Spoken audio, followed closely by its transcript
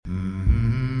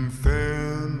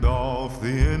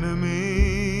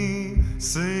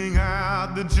Sing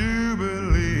out the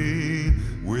Jubilee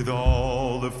with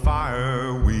all the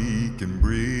fire we can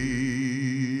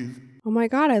breathe. Oh my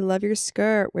God, I love your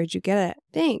skirt. Where'd you get it?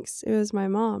 Thanks. It was my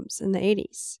mom's in the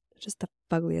 80s. Just the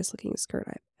ugliest looking skirt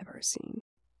I've ever seen.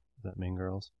 Is that Mean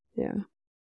Girls? Yeah.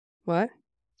 What?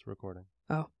 It's recording.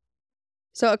 Oh.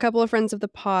 So a couple of friends of the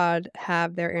pod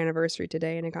have their anniversary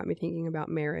today, and it got me thinking about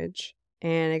marriage.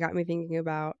 And it got me thinking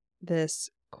about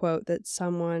this quote that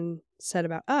someone said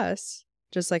about us,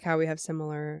 just like how we have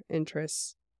similar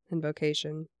interests and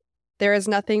vocation. There is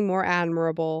nothing more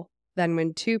admirable than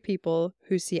when two people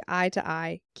who see eye to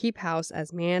eye keep house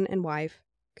as man and wife,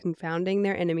 confounding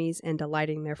their enemies and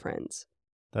delighting their friends.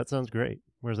 That sounds great.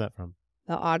 Where's that from?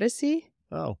 The Odyssey?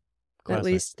 Oh, classic. At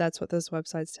least that's what this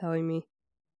website's telling me.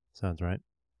 Sounds right.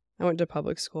 I went to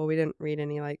public school. We didn't read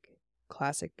any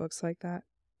classic books like that.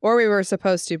 Or we were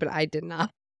supposed to, but I did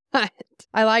not.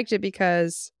 I liked it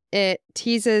because it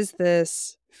teases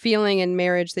this feeling in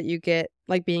marriage that you get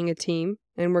like being a team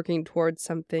and working towards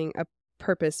something, a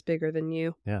purpose bigger than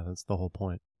you. Yeah, that's the whole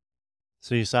point.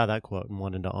 So you saw that quote and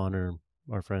wanted to honor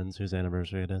our friends whose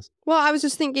anniversary it is? Well, I was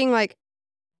just thinking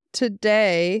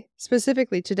today,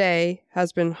 specifically today,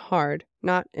 has been hard.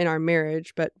 Not in our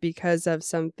marriage, but because of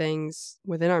some things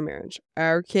within our marriage.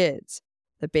 Our kids.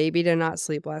 The baby did not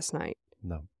sleep last night.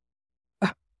 No.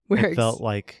 It felt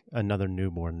like another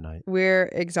newborn night. We're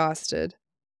exhausted.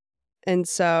 And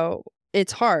so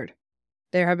it's hard.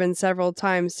 There have been several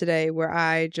times today where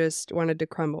I just wanted to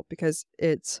crumble because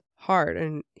it's hard.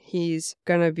 And he's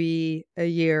going to be a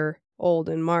year old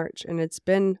in March. And it's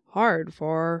been hard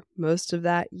for most of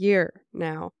that year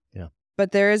now. Yeah.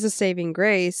 But there is a saving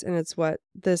grace. And it's what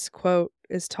this quote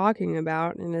is talking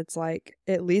about. And it's like,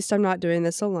 at least I'm not doing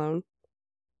this alone.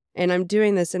 And I'm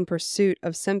doing this in pursuit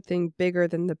of something bigger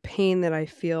than the pain that I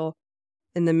feel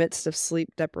in the midst of sleep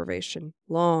deprivation,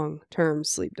 long-term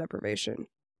sleep deprivation.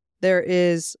 There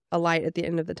is a light at the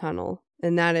end of the tunnel,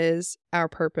 and that is our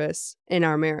purpose in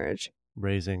our marriage.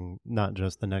 Raising not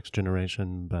just the next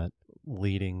generation, but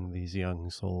leading these young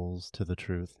souls to the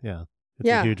truth. Yeah. It's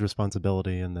a huge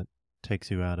responsibility, and that takes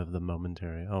you out of the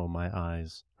momentary, oh, my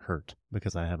eyes hurt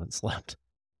because I haven't slept.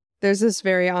 There's this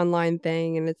very online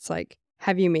thing, and it's like,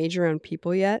 have you made your own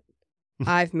people yet?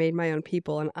 I've made my own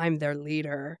people, and I'm their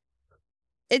leader.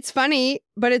 It's funny,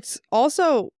 but it's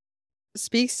also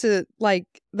speaks to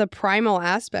the primal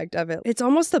aspect of it. It's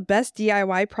almost the best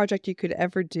DIY project you could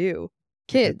ever do.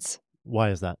 Kids.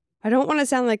 Why is that? I don't want to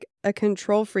sound like a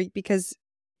control freak because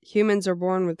humans are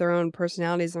born with their own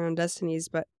personalities, their own destinies,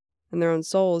 and their own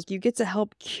souls. You get to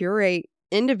help curate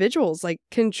individuals, like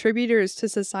contributors to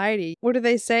society. What do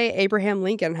they say? Abraham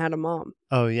Lincoln had a mom.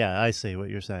 Oh, yeah, I see what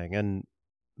you're saying. And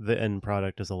the end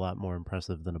product is a lot more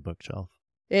impressive than a bookshelf.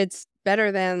 It's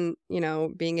better than,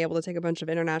 being able to take a bunch of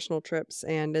international trips,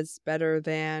 and it's better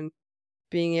than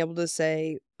being able to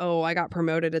say, oh, I got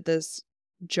promoted at this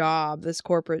job, this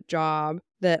corporate job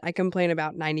that I complain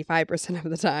about 95% of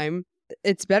the time.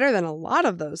 It's better than a lot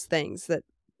of those things that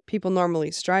people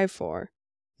normally strive for.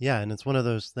 Yeah, and it's one of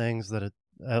those things that,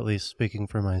 at least speaking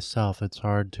for myself, it's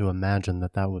hard to imagine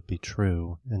that would be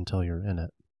true until you're in it.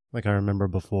 Like I remember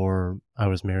before I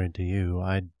was married to you,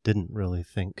 I didn't really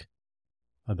think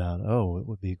about, oh, it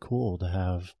would be cool to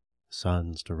have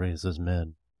sons to raise as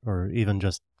men, or even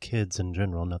just kids in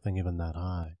general, nothing even that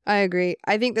high. I agree.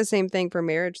 I think the same thing for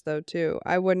marriage, though, too.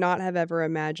 I would not have ever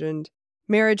imagined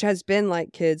marriage has been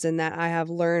like kids, and that I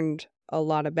have learned a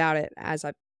lot about it as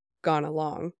I've gone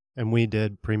along. And we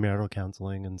did premarital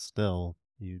counseling, and still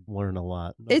you learn a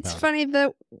lot. It's funny,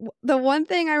 the one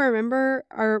thing I remember,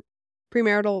 our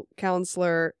premarital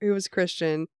counselor, who was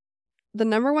Christian, the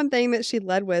number one thing that she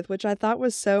led with, which I thought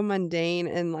was so mundane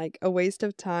and like a waste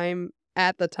of time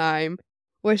at the time,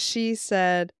 was she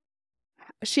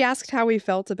asked how we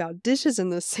felt about dishes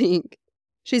in the sink.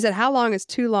 She said, how long is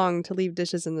too long to leave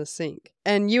dishes in the sink?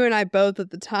 And you and I both at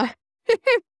the time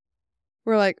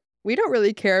were like, we don't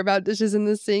really care about dishes in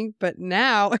the sink, but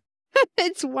now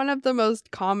it's one of the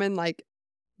most common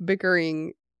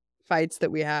bickering fights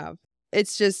that we have.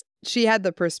 It's just, she had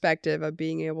the perspective of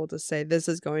being able to say this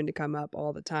is going to come up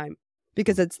all the time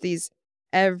because it's these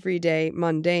everyday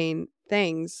mundane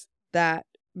things that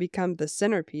become the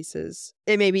centerpieces.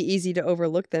 It may be easy to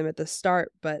overlook them at the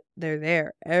start, but they're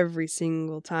there every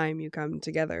single time you come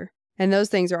together. And those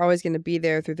things are always going to be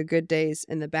there through the good days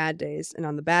and the bad days. And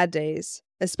on the bad days,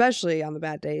 especially on the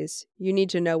bad days, you need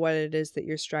to know what it is that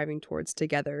you're striving towards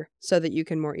together so that you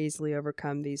can more easily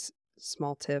overcome these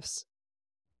small tiffs.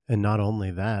 And not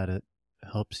only that, it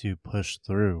helps you push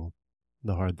through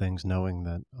the hard things knowing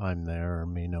that I'm there, or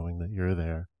me knowing that you're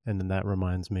there. And then that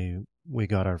reminds me, we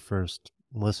got our first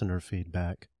listener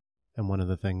feedback. And one of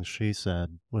the things she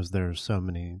said was there's so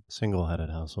many single-headed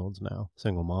households now,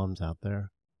 single moms out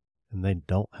there, and they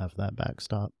don't have that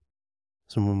backstop.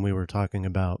 So when we were talking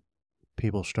about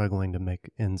people struggling to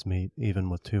make ends meet even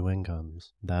with two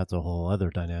incomes, that's a whole other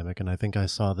dynamic. And I think I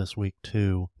saw this week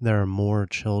too, there are more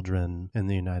children in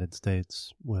the United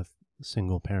States with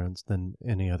single parents than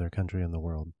any other country in the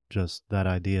world. Just that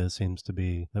idea seems to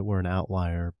be that we're an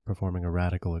outlier performing a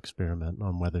radical experiment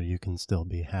on whether you can still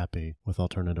be happy with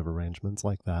alternative arrangements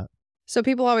like that. So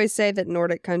people always say that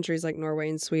Nordic countries like Norway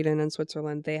and Sweden and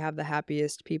Switzerland, they have the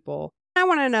happiest people. I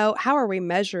want to know, how are we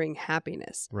measuring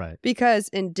happiness? Right. Because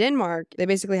in Denmark, they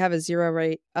basically have a 0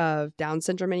 rate of Down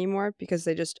syndrome anymore because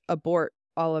they just abort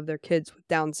all of their kids with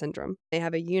Down syndrome. They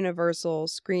have a universal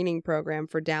screening program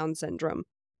for Down syndrome.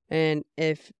 And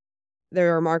if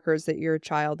there are markers that your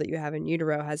child that you have in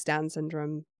utero has Down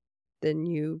syndrome, then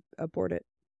you abort it.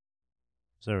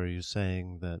 So are you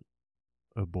saying that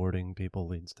aborting people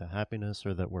leads to happiness,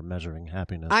 or that we're measuring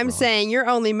happiness I'm wrong? saying you're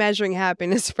only measuring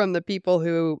happiness from the people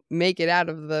who make it out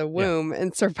of the womb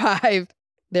and survive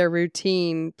their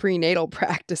routine prenatal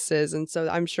practices. And so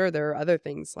I'm sure there are other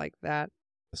things like that.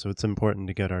 So it's important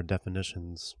to get our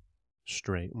definitions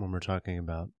straight when we're talking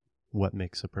about what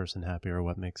makes a person happy or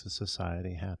what makes a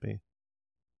society happy.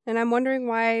 And I'm wondering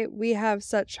why we have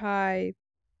such high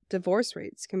divorce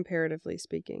rates, comparatively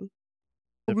speaking.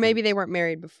 Maybe they weren't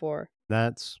married before.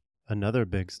 That's another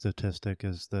big statistic,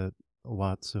 is that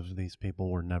lots of these people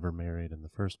were never married in the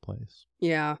first place.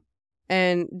 Yeah.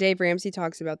 And Dave Ramsey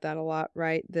talks about that a lot,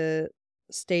 right? The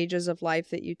stages of life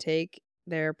that you take,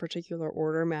 their particular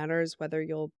order matters, whether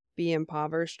you'll be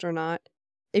impoverished or not.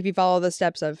 If you follow the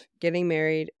steps of getting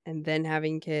married and then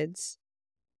having kids,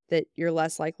 that you're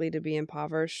less likely to be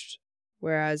impoverished.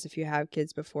 Whereas if you have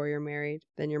kids before you're married,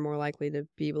 then you're more likely to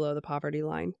be below the poverty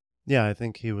line. Yeah, I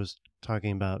think he was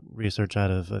talking about research out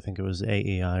of, I think it was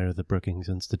AEI or the Brookings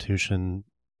Institution,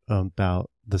 about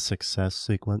the success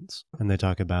sequence. And they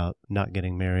talk about not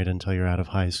getting married until you're out of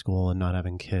high school and not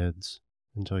having kids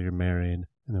until you're married.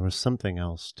 And there was something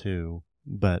else too,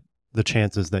 but the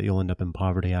chances that you'll end up in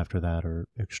poverty after that are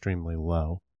extremely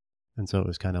low. And so it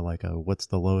was kind of like what's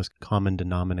the lowest common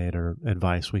denominator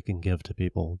advice we can give to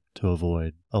people to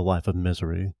avoid a life of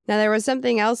misery. Now, there was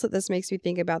something else that this makes me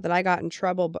think about that I got in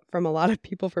trouble from a lot of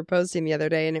people for posting the other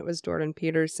day, and it was Jordan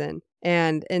Peterson.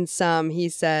 And in some, he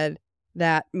said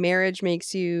that marriage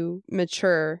makes you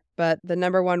mature, but the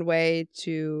number one way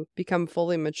to become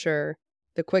fully mature,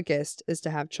 the quickest, is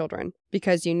to have children,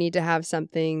 because you need to have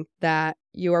something that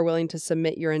you are willing to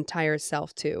submit your entire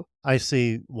self to. I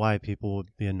see why people would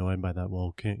be annoyed by that.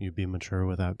 Well, can't you be mature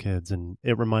without kids? And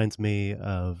it reminds me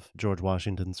of George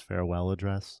Washington's farewell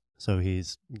address. So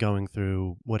he's going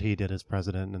through what he did as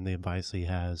president and the advice he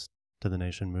has to the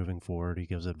nation moving forward. He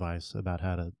gives advice about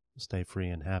how to stay free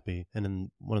and happy. And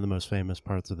in one of the most famous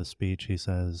parts of the speech, he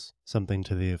says something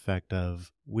to the effect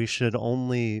of, we should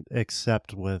only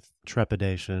accept with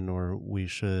trepidation, or we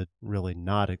should really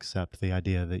not accept the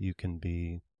idea that you can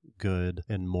be good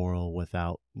and moral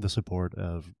without the support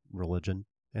of religion.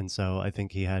 And so I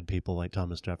think he had people like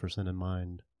Thomas Jefferson in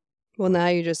mind. Well, now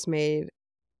you just made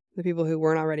the people who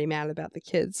weren't already mad about the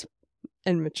kids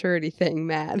and maturity thing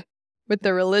mad with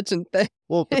the religion thing.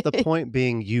 Well, but the point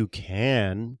being, you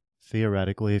can,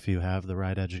 theoretically, if you have the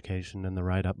right education and the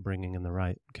right upbringing and the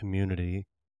right community,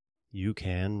 you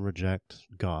can reject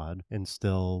God and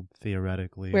still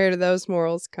theoretically... Where do those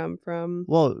morals come from?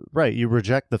 Well, right, you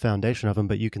reject the foundation of them,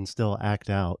 but you can still act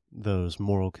out those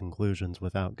moral conclusions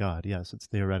without God. Yes, it's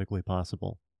theoretically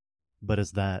possible. But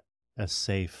is that a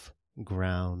safe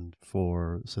ground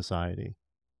for society?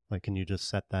 Like, can you just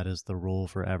set that as the rule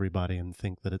for everybody and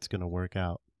think that it's going to work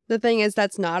out? The thing is,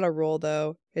 that's not a rule,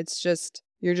 though. It's just,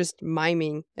 you're just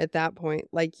miming at that point.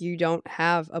 Like, you don't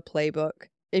have a playbook.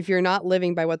 If you're not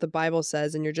living by what the Bible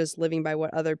says and you're just living by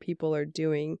what other people are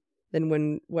doing, then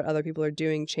when what other people are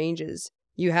doing changes,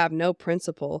 you have no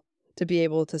principle to be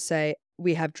able to say,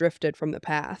 we have drifted from the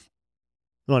path.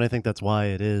 Well, and I think that's why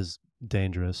it is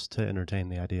dangerous to entertain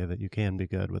the idea that you can be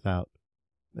good without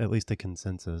at least a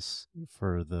consensus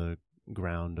for the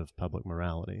ground of public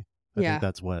morality. I think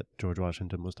that's what George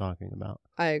Washington was talking about.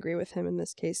 I agree with him in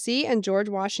this case. See, and George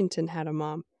Washington had a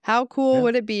mom. How cool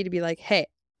would it be to be like, hey,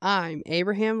 I'm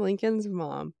Abraham Lincoln's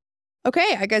mom.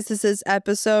 Okay, I guess this is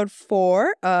episode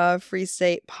 4 of Free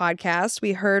State Podcast.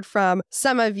 We heard from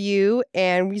some of you,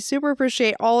 and we super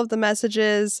appreciate all of the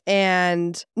messages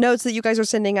and notes that you guys are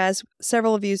sending us.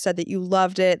 Several of you said that you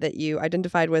loved it, that you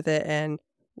identified with it, and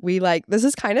This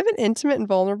is kind of an intimate and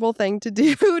vulnerable thing to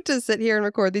do, to sit here and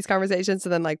record these conversations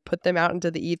and then like put them out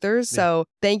into the ethers. Yeah. So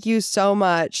thank you so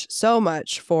much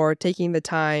for taking the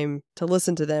time to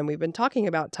listen to them. We've been talking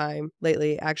about time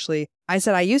lately. Actually, I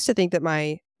said I used to think that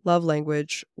my love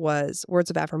language was words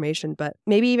of affirmation, but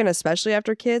maybe even especially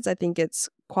after kids, I think it's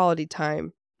quality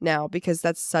time now, because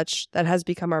that has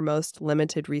become our most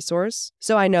limited resource.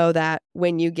 So I know that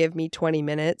when you give me 20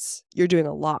 minutes, you're doing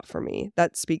a lot for me.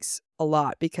 That speaks a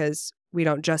lot, because we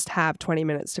don't just have 20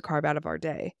 minutes to carve out of our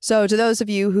day. So to those of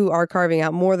you who are carving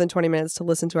out more than 20 minutes to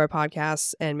listen to our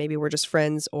podcasts, and maybe we're just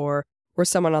friends or we're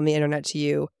someone on the internet to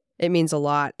you, it means a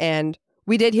lot. And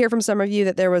we did hear from some of you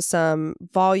that there was some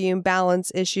volume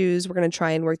balance issues. We're going to try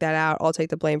and work that out. I'll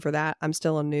take the blame for that. I'm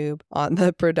still a noob on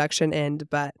the production end,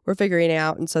 but we're figuring it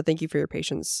out. And so thank you for your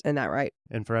patience in that, right?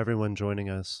 And for everyone joining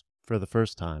us for the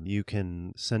first time, you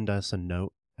can send us a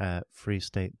note at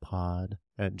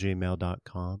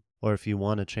freestatepod@gmail.com. Or if you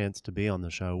want a chance to be on the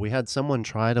show. We had someone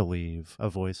try to leave a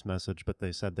voice message, but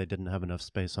they said they didn't have enough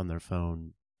space on their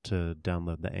phone to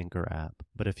download the Anchor app.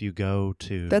 But if you go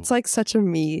to... That's like such a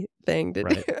me thing to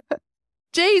right. do.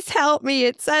 Jace, help me.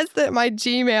 It says that my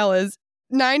Gmail is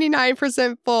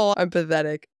 99% full. I'm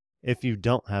pathetic. If you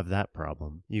don't have that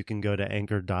problem, you can go to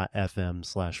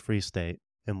anchor.fm/freestate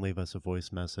and leave us a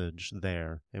voice message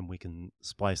there, and we can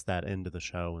splice that into the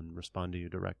show and respond to you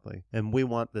directly. And we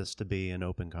want this to be an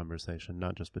open conversation,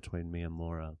 not just between me and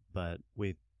Laura, but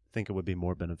we think it would be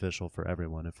more beneficial for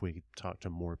everyone if we talk to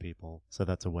more people. So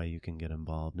that's a way you can get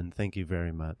involved. And thank you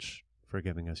very much for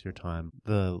giving us your time.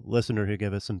 The listener who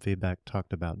gave us some feedback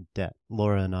talked about debt.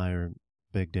 Laura and I are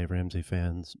big Dave Ramsey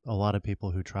fans. A lot of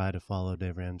people who try to follow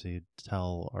Dave Ramsey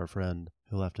tell our friend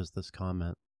who left us this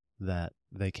comment that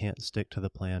they can't stick to the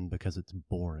plan because it's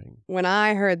boring. When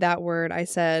I heard that word, I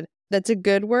said, that's a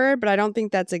good word, but I don't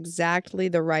think that's exactly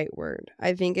the right word.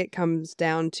 I think it comes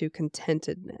down to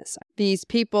contentedness. These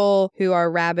people who are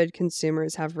rabid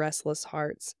consumers have restless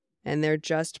hearts, and they're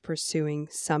just pursuing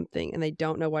something, and they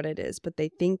don't know what it is, but they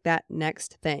think that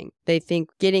next thing. They think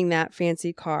getting that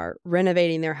fancy car,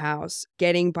 renovating their house,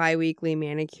 getting bi-weekly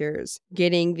manicures,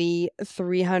 getting the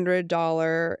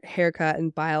 $300 haircut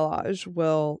and biolage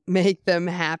will make them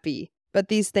happy. But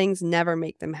these things never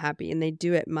make them happy, and they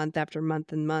do it month after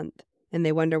month and month, and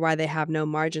they wonder why they have no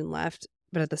margin left,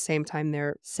 but at the same time,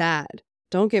 they're sad.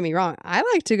 Don't get me wrong, I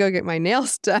like to go get my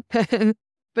nails done,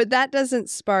 but that doesn't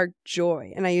spark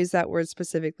joy, and I use that word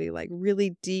specifically, like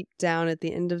really deep down at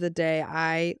the end of the day,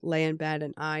 I lay in bed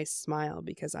and I smile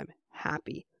because I'm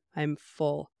happy, I'm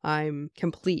full, I'm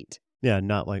complete. Yeah,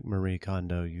 not like Marie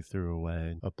Kondo, you threw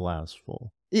away a blouse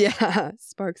full. Yeah,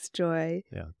 sparks joy.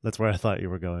 Yeah, that's where I thought you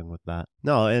were going with that.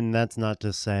 No, and that's not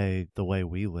to say the way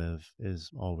we live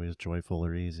is always joyful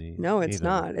or easy. No, it's either.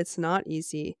 not. It's not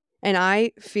easy. And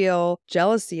I feel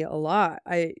jealousy a lot.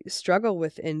 I struggle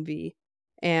with envy.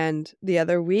 And the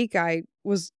other week it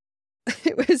was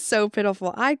so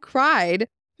pitiful. I cried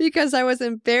because I was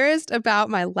embarrassed about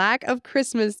my lack of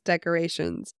Christmas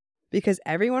decorations, because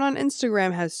everyone on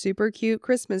Instagram has super cute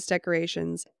Christmas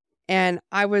decorations. And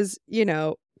I was,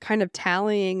 kind of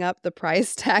tallying up the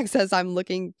price tags as I'm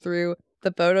looking through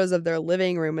the photos of their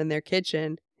living room and their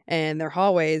kitchen and their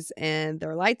hallways and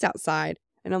their lights outside.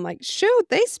 And I'm like, shoot,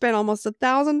 they spent almost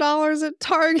 $1,000 at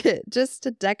Target just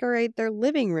to decorate their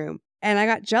living room. And I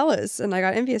got jealous and I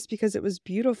got envious because it was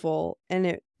beautiful.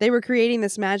 And they were creating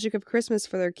this magic of Christmas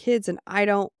for their kids. And I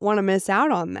don't want to miss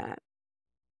out on that.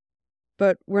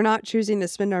 But we're not choosing to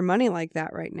spend our money like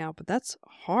that right now. But that's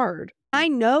hard. I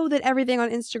know that everything on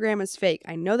Instagram is fake.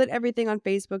 I know that everything on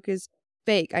Facebook is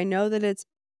fake. I know that it's,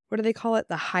 what do they call it?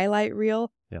 The highlight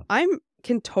reel. Yeah. I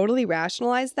can totally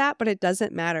rationalize that, but it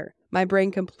doesn't matter. My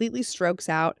brain completely strokes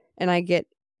out and I get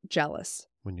jealous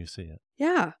when you see it.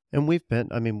 Yeah. And we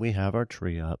have our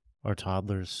tree up. Our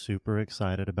toddler's super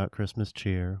excited about Christmas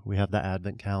cheer. We have the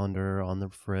Advent calendar on the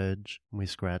fridge. We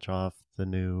scratch off the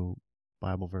new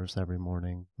Bible verse every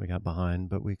morning. We got behind,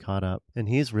 but we caught up. And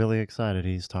he's really excited.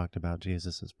 He's talked about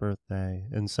Jesus' birthday.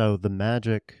 And so the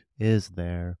magic is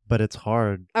there, but it's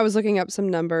hard. I was looking up some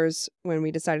numbers when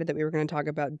we decided that we were going to talk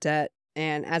about debt.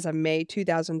 And as of May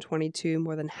 2022,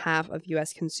 more than half of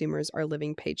U.S. consumers are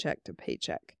living paycheck to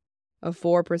paycheck, a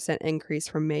 4% increase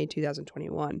from May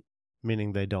 2021.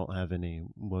 Meaning they don't have any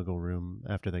wiggle room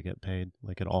after they get paid.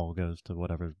 Like it all goes to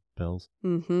whatever bills.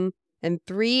 Mm-hmm. And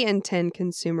 3 in 10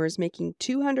 consumers making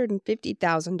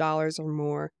 $250,000 or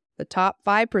more, the top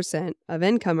 5% of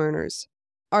income earners,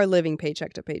 are living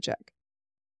paycheck to paycheck.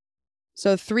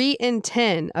 So 3 in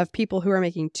 10 of people who are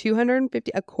making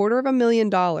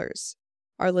 $250,000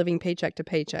 are living paycheck to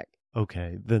paycheck.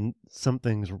 Okay, then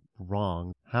something's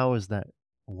wrong. How is that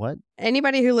What?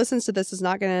 Anybody who listens to this is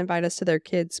not going to invite us to their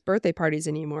kids' birthday parties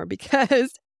anymore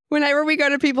because whenever we go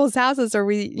to people's houses or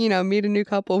we, meet a new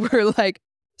couple, we're like,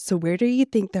 so where do you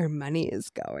think their money is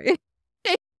going?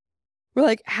 We're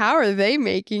like, how are they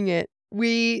making it?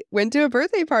 We went to a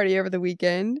birthday party over the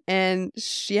weekend and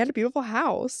she had a beautiful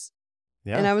house.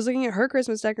 Yeah. And I was looking at her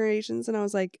Christmas decorations and I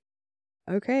was like,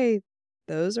 okay,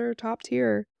 those are top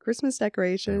tier Christmas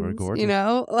decorations. They were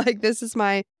gorgeous. Like this is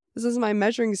my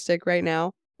measuring stick right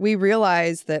now. We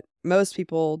realize that most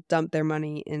people dump their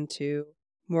money into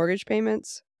mortgage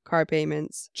payments, car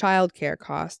payments, childcare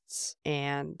costs,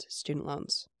 and student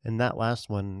loans. And that last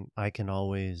one I can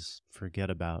always forget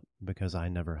about because I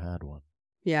never had one.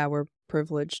 Yeah, we're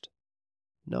privileged.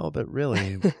 No, but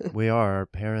really, we are. Our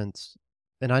parents,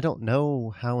 and I don't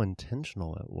know how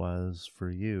intentional it was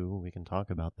for you. We can talk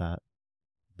about that.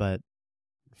 But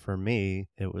for me,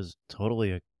 it was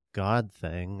totally a God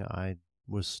thing. I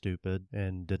was stupid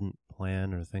and didn't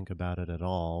plan or think about it at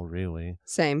all, really.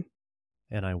 Same.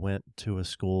 And I went to a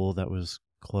school that was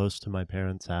close to my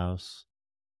parents' house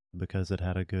because it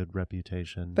had a good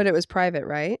reputation. But it was private,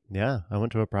 right? Yeah, I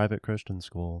went to a private Christian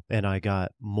school, and I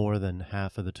got more than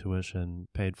half of the tuition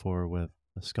paid for with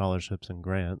scholarships and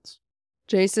grants.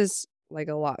 Jace is like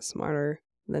a lot smarter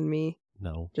than me.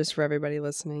 No. Just for everybody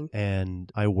listening.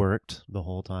 And I worked the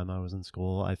whole time I was in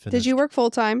school. I finished. Did you work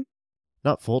full time?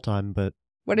 Not full time, but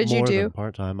what did you do?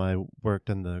 Part time. I worked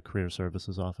in the career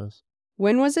services office.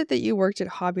 When was it that you worked at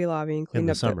Hobby Lobby and cleaned in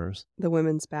the up summers? The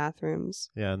women's bathrooms?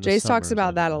 Yeah, in the Jace talks summers about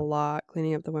I that did a lot,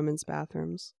 cleaning up the women's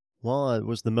bathrooms. Well, it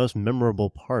was the most memorable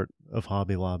part of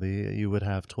Hobby Lobby. You would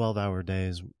have 12-hour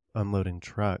days unloading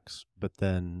trucks, but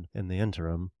then in the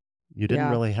interim, you didn't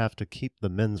really have to keep the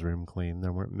men's room clean.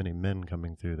 There weren't many men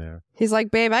coming through there. He's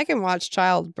like, babe, I can watch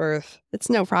childbirth. It's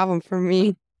no problem for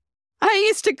me. I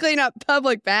used to clean up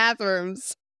public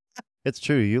bathrooms. It's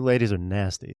true. You ladies are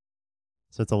nasty.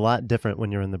 So it's a lot different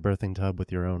when you're in the birthing tub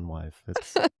with your own wife.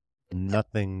 It's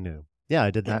nothing new. Yeah,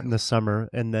 I did that in the summer.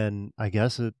 And then I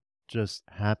guess it just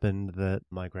happened that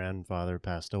my grandfather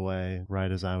passed away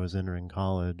right as I was entering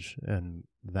college. And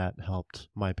that helped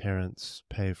my parents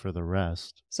pay for the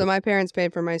rest. So my parents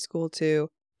paid for my school too.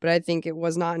 But I think it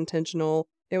was not intentional.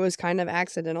 It was kind of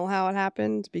accidental how it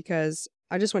happened because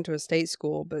I just went to a state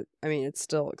school, but I mean, it's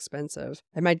still expensive.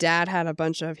 And my dad had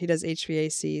he does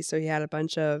HVAC, so he had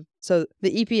so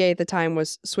the EPA at the time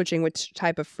was switching which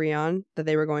type of Freon that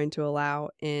they were going to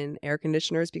allow in air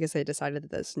conditioners because they decided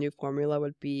that this new formula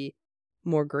would be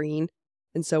more green.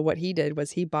 And so what he did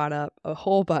was he bought up a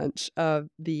whole bunch of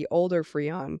the older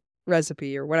Freon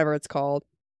recipe or whatever it's called.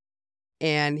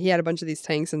 And he had a bunch of these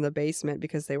tanks in the basement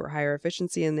because they were higher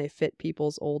efficiency and they fit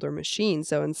people's older machines.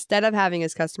 So instead of having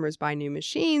his customers buy new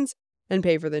machines and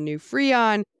pay for the new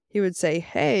Freon, he would say,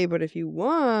 hey, but if you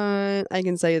want, I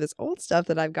can sell you this old stuff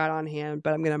that I've got on hand,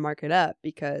 but I'm going to mark it up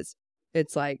because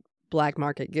it's like black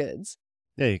market goods.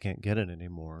 Yeah, you can't get it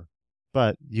anymore.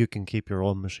 But you can keep your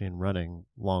old machine running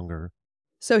longer.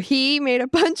 So he made a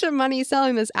bunch of money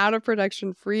selling this out of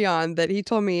production Freon that he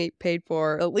told me paid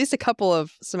for at least a couple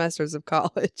of semesters of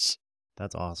college.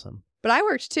 That's awesome. But I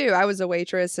worked too. I was a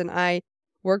waitress and I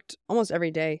worked almost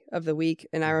every day of the week.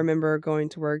 And I remember going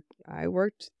to work. I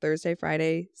worked Thursday,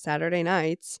 Friday, Saturday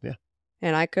nights. Yeah.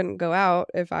 And I couldn't go out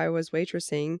if I was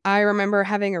waitressing. I remember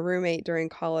having a roommate during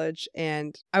college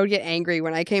and I would get angry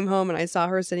when I came home and I saw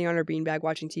her sitting on her beanbag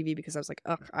watching TV because I was like,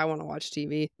 ugh, I want to watch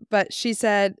TV. But she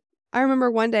said, I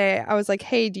remember one day I was like,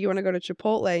 hey, do you want to go to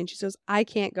Chipotle? And she says, I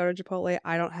can't go to Chipotle.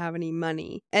 I don't have any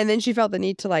money. And then she felt the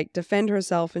need to defend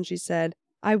herself. And she said,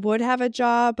 I would have a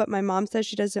job, but my mom says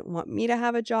she doesn't want me to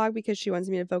have a job because she wants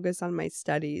me to focus on my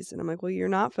studies. And I'm like, well, you're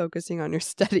not focusing on your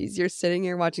studies. You're sitting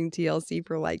here watching TLC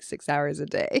for 6 hours a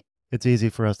day. It's easy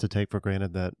for us to take for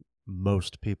granted that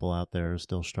most people out there are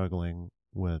still struggling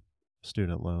with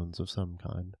student loans of some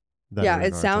kind. Yeah,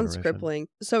 it sounds crippling.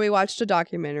 So we watched a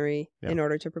documentary in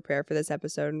order to prepare for this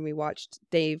episode, and we watched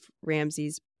Dave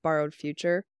Ramsey's Borrowed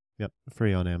Future. Yep,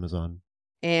 free on Amazon.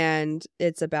 And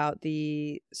it's about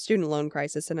the student loan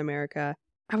crisis in America.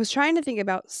 I was trying to think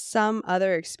about some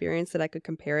other experience that I could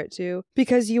compare it to,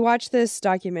 because you watch this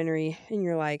documentary and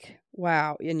you're like,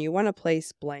 wow, and you want to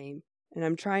place blame. And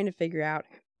I'm trying to figure out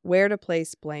where to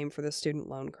place blame for the student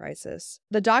loan crisis.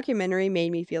 The documentary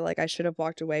made me feel like I should have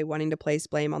walked away wanting to place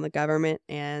blame on the government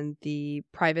and the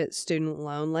private student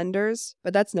loan lenders,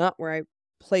 but that's not where I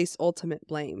place ultimate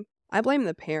blame. I blame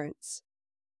the parents.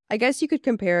 I guess you could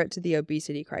compare it to the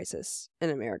obesity crisis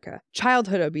in America.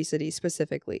 Childhood obesity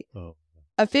specifically. Oh.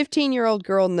 A 15-year-old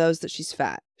girl knows that she's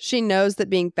fat. She knows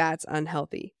that being fat's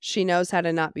unhealthy. She knows how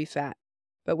to not be fat.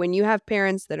 But when you have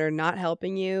parents that are not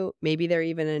helping you, maybe they're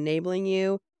even enabling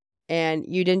you, and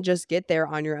you didn't just get there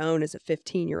on your own as a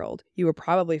 15-year-old. You were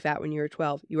probably fat when you were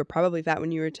 12. You were probably fat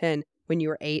when you were 10, when you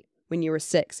were 8, when you were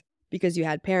 6, because you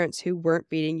had parents who weren't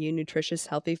feeding you nutritious,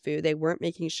 healthy food. They weren't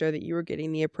making sure that you were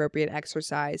getting the appropriate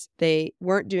exercise. They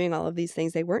weren't doing all of these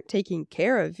things. They weren't taking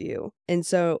care of you. And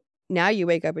so now you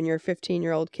wake up and you're a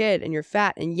 15-year-old kid and you're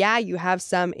fat. And yeah, you have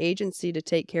some agency to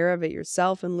take care of it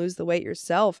yourself and lose the weight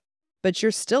yourself, but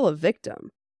you're still a victim.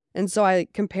 And so I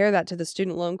compare that to the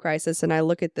student loan crisis, and I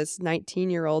look at this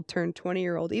 19-year-old turned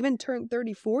 20-year-old, even turned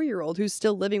 34-year-old who's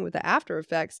still living with the after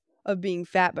effects of being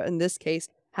fat, but in this case,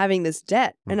 having this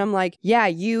debt. And I'm like, yeah,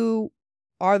 you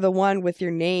are the one with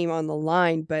your name on the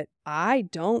line, but I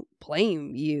don't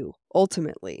blame you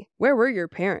ultimately. Where were your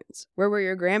parents? Where were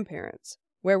your grandparents?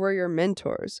 Where were your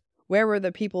mentors? Where were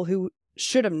the people who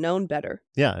should have known better?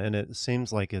 Yeah, and it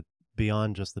seems like it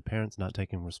beyond just the parents not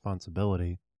taking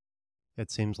responsibility. It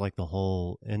seems like the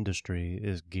whole industry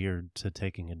is geared to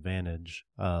taking advantage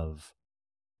of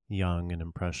young and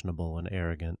impressionable and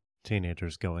arrogant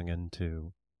teenagers going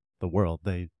into the world.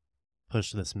 They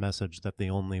push this message that the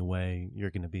only way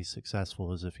you're going to be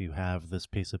successful is if you have this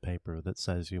piece of paper that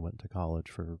says you went to college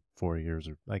for 4 years,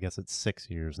 or I guess it's 6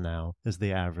 years now, is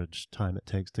the average time it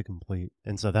takes to complete.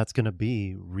 And so that's going to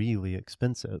be really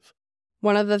expensive.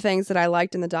 One of the things that I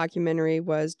liked in the documentary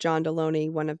was John Deloney,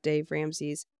 one of Dave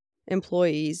Ramsey's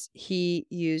employees. He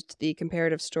used the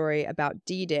comparative story about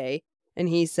D-Day, and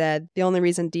he said the only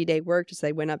reason D-Day worked is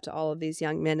they went up to all of these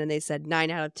young men and they said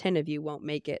 9 out of 10 of you won't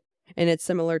make it. And it's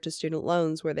similar to student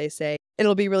loans where they say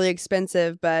it'll be really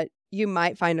expensive, but you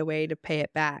might find a way to pay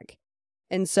it back.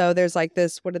 And so there's like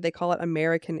this, what did they call it?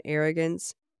 American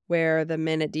arrogance, where the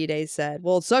men at D-Day said,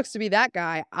 well, it sucks to be that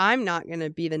guy. I'm not going to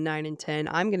be the 9 in 10.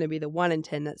 I'm going to be the 1 in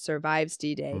 10 that survives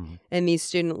D-Day. Mm-hmm. And these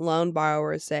student loan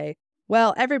borrowers say,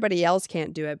 well, everybody else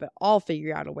can't do it, but I'll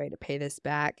figure out a way to pay this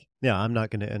back. Yeah, I'm not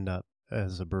going to end up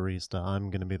as a barista. I'm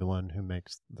going to be the one who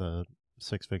makes the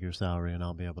 6-figure salary, and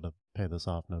I'll be able to pay this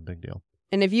off. No big deal.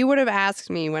 And if you would have asked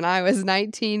me when I was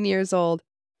 19 years old,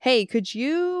 hey, could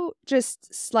you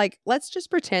just, let's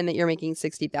just pretend that you're making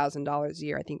 $60,000 a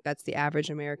year. I think that's the average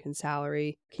American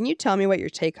salary. Can you tell me what your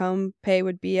take-home pay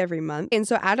would be every month? And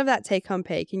so out of that take-home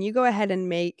pay, can you go ahead and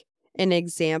make an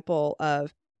example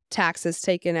of taxes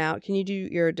taken out? Can you do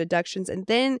your deductions? And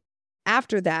then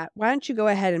after that, why don't you go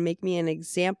ahead and make me an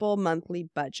example monthly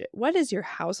budget? What is your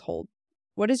house going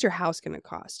to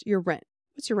cost? Your rent.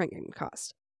 What's your rent going to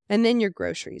cost? And then your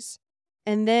groceries.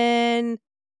 And then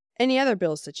any other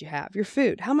bills that you have. Your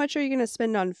food. How much are you going to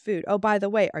spend on food? Oh, by the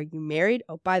way, are you married?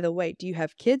 Oh, by the way, do you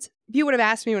have kids? If you would have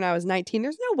asked me when I was 19,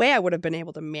 there's no way I would have been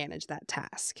able to manage that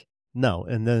task. No,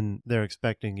 and then they're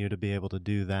expecting you to be able to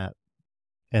do that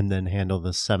and then handle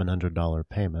the $700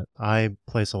 payment. I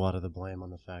place a lot of the blame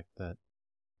on the fact that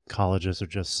colleges are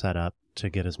just set up to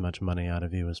get as much money out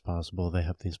of you as possible. They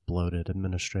have these bloated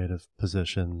administrative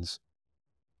positions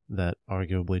that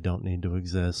arguably don't need to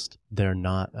exist. They're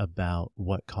not about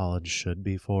what college should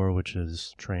be for, which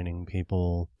is training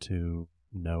people to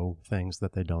know things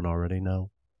that they don't already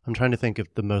know. I'm trying to think of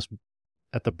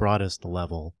at the broadest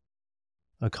level,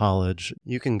 a college,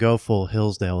 you can go full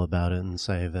Hillsdale about it and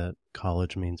say that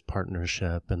college means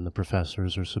partnership and the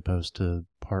professors are supposed to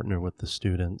partner with the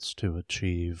students to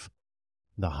achieve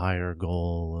the higher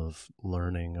goal of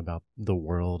learning about the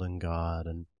world and God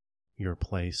and your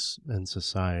place in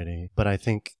society. But I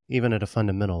think even at a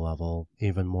fundamental level,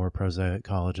 even more prosaic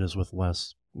colleges with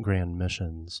less grand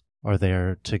missions are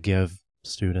there to give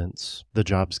students the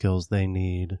job skills they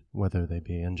need, whether they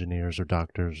be engineers or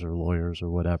doctors or lawyers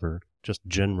or whatever, just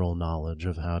general knowledge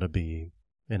of how to be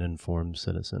an informed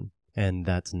citizen. And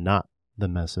that's not the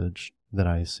message that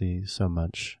I see so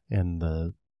much in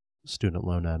the student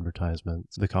loan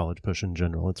advertisements, the college push in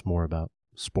general. It's more about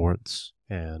sports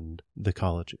and the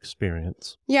college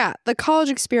experience. Yeah, the college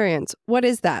experience. What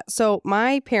is that? So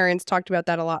my parents talked about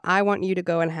that a lot. I want you to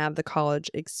go and have the college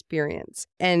experience.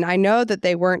 And I know that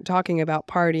they weren't talking about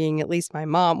partying, at least my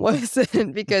mom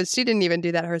wasn't, because she didn't even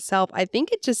do that herself. I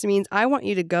think it just means I want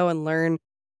you to go and learn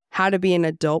how to be an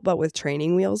adult, but with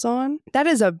training wheels on. That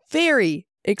is a very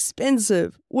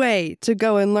expensive way to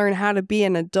go and learn how to be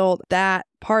an adult. That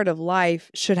part of life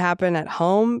should happen at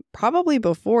home, probably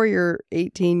before you're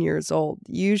 18 years old.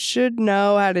 You should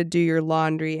know how to do your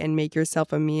laundry and make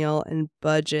yourself a meal and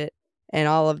budget and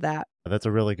all of that. That's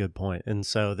a really good point. And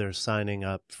so they're signing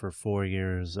up for 4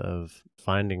 years of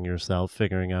finding yourself,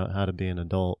 figuring out how to be an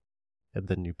adult, and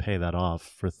then you pay that off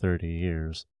for 30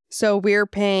 years. So we're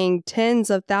paying tens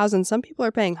of thousands. Some people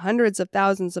are paying hundreds of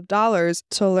thousands of dollars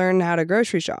to learn how to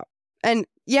grocery shop. And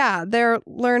yeah, they're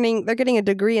getting a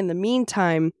degree in the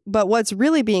meantime. But what's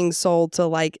really being sold to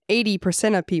like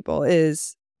 80% of people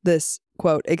is this,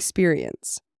 quote,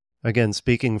 experience. Again,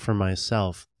 speaking for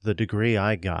myself, the degree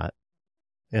I got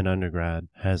in undergrad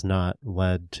has not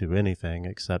led to anything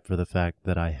except for the fact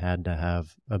that I had to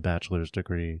have a bachelor's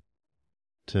degree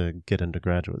to get into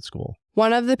graduate school.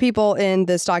 One of the people in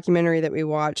this documentary that we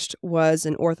watched was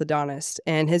an orthodontist,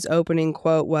 and his opening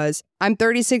quote was, "I'm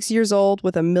 36 years old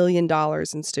with $1 million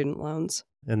in student loans."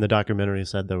 And the documentary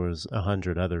said there was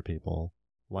 100 other people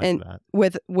like that.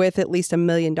 With at least $1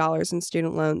 million in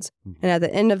student loans. Mm-hmm. And at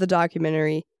the end of the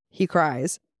documentary, he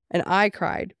cries. And I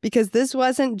cried because this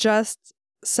wasn't just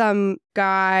some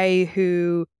guy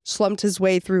who slumped his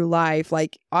way through life.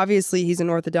 Like, obviously he's an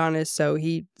orthodontist, so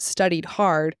he studied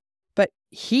hard, but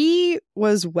he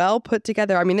was well put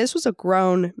together. I mean, this was a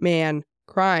grown man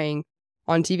crying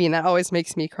on TV, and that always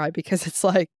makes me cry because it's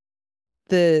like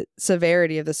the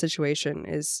severity of the situation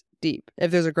is deep if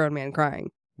there's a grown man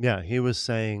crying. Yeah, he was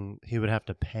saying he would have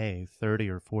to pay $30,000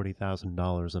 or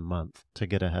 $40,000 a month to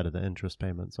get ahead of the interest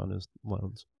payments on his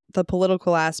loans. The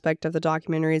political aspect of the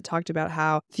documentary talked about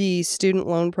how the student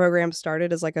loan program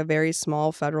started as like a very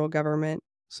small federal government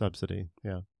subsidy,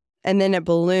 yeah. And then it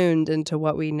ballooned into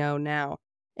what we know now.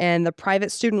 And the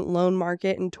private student loan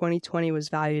market in 2020 was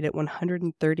valued at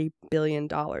 $130 billion.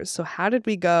 So how did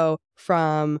we go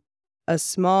from a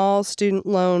small student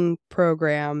loan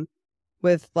program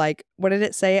with like, what did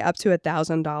it say, up to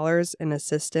 $1,000 in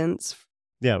assistance?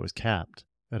 Yeah, it was capped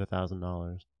at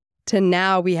 $1,000. To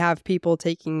now we have people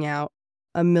taking out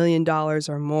 $1 million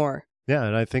or more. Yeah,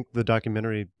 and I think the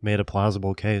documentary made a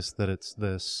plausible case that it's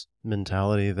this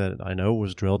mentality that I know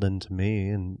was drilled into me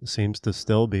and seems to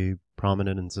still be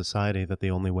prominent in society, that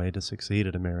the only way to succeed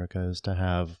in America is to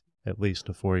have at least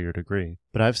a 4-year degree.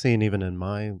 But I've seen even in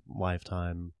my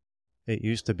lifetime, it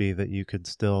used to be that you could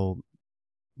still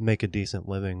make a decent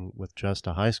living with just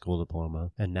a high school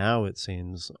diploma. And now it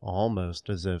seems almost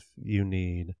as if you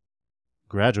need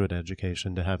graduate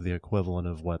education to have the equivalent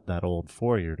of what that old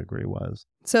 4-year degree was.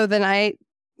 So then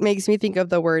makes me think of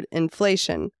the word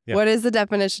inflation. Yeah. What is the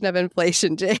definition of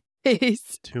inflation,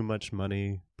 Jace? Too much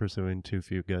money pursuing too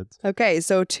few goods. Okay,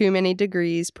 so too many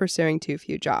degrees pursuing too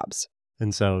few jobs.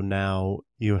 And so now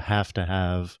you have to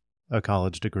have a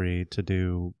college degree to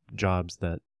do jobs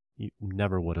that you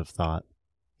never would have thought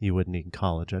you would need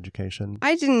college education.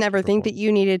 I didn't ever think that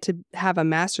you needed to have a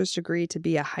master's degree to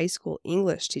be a high school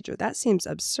English teacher. That seems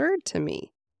absurd to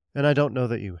me. And I don't know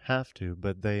that you have to,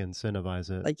 but they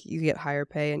incentivize it. Like you get higher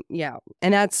pay and yeah.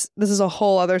 And this is a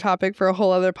whole other topic for a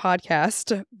whole other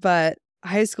podcast, but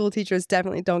high school teachers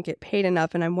definitely don't get paid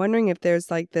enough. And I'm wondering if there's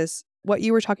like this, what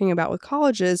you were talking about with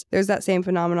colleges, there's that same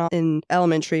phenomenon in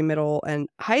elementary, middle, and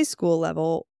high school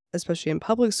level, especially in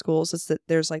public schools, is that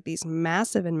there's like these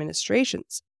massive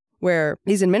administrations where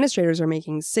these administrators are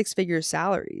making 6-figure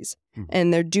salaries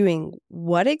and they're doing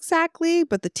what exactly?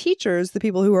 But the teachers, the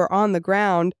people who are on the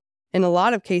ground, in a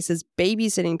lot of cases,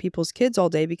 babysitting people's kids all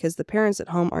day because the parents at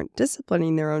home aren't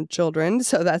disciplining their own children.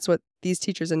 So that's what these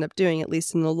teachers end up doing, at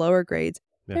least in the lower grades.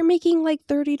 Yeah. They're making like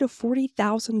 $30,000 to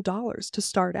 $40,000 to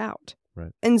start out.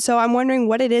 Right. And so I'm wondering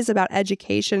what it is about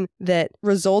education that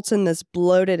results in this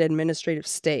bloated administrative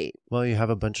state. Well, you have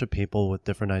a bunch of people with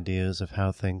different ideas of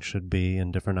how things should be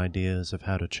and different ideas of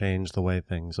how to change the way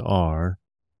things are.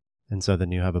 And so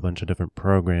then you have a bunch of different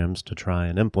programs to try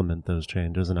and implement those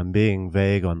changes. And I'm being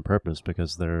vague on purpose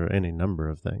because there are any number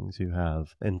of things you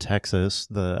have. In Texas,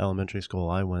 the elementary school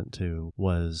I went to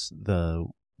was the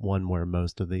one where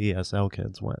most of the ESL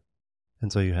kids went.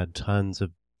 And so you had tons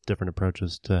of different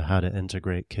approaches to how to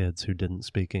integrate kids who didn't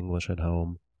speak English at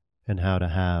home and how to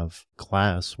have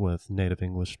class with native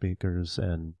English speakers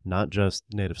and not just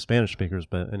native Spanish speakers,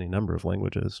 but any number of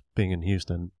languages. Being in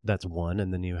Houston, that's one.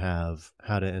 And then you have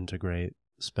how to integrate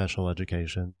special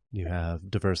education. You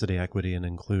have diversity, equity, and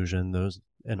inclusion.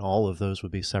 And all of those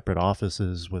would be separate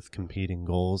offices with competing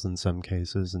goals in some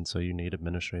cases. And so you need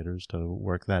administrators to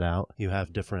work that out. You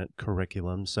have different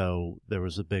curriculum. So there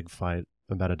was a big fight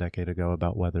about a decade ago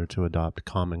about whether to adopt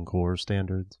Common Core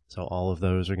standards. So all of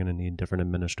those are going to need different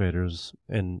administrators,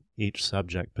 and each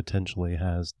subject potentially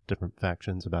has different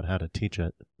factions about how to teach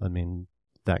it. I mean,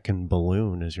 that can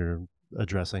balloon as you're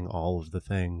addressing all of the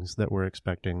things that we're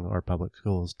expecting our public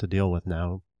schools to deal with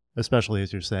now, especially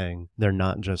as you're saying, they're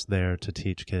not just there to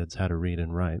teach kids how to read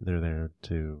and write, they're there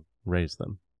to raise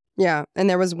them. Yeah, and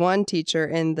there was one teacher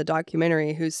in the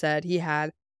documentary who said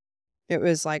it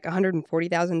was like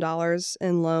 $140,000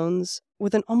 in loans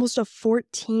with almost a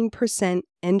 14%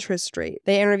 interest rate.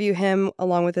 They interview him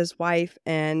along with his wife,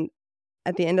 and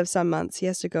at the end of some months, he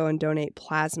has to go and donate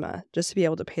plasma just to be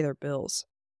able to pay their bills.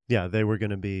 Yeah, they were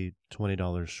going to be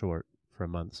 $20 short for a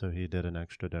month, so he did an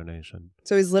extra donation.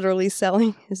 So he's literally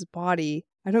selling his body.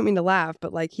 I don't mean to laugh,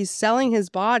 but like he's selling his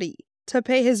body to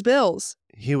pay his bills.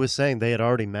 He was saying they had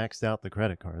already maxed out the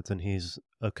credit cards, and he's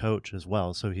a coach as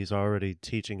well, so he's already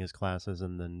teaching his classes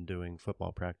and then doing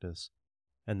football practice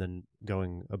and then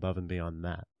going above and beyond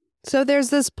that. So there's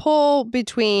this pull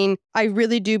between, I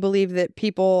really do believe that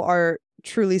people are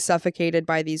truly suffocated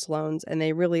by these loans and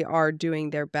they really are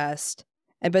doing their best.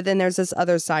 But then there's this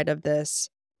other side of this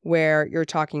where you're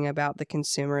talking about the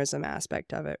consumerism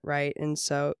aspect of it, right? And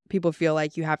so people feel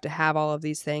like you have to have all of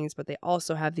these things, but they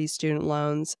also have these student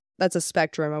loans. That's a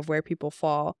spectrum of where people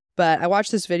fall. But I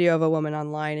watched this video of a woman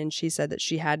online and she said that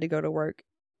she had to go to work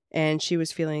and she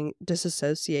was feeling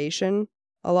disassociation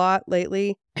a lot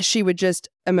lately. She would just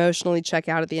emotionally check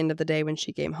out at the end of the day when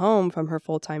she came home from her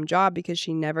full-time job because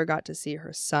she never got to see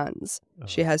her sons. Oh.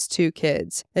 She has 2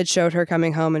 kids. It showed her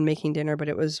coming home and making dinner, but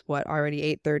it was, already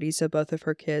 8:30, so both of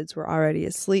her kids were already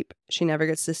asleep. She never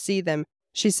gets to see them.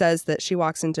 She says that she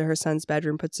walks into her son's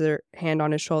bedroom, puts her hand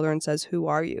on his shoulder and says, "Who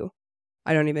are you?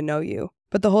 I don't even know you."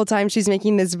 But the whole time she's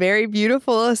making this very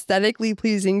beautiful, aesthetically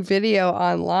pleasing video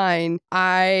online,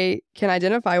 I can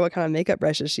identify what kind of makeup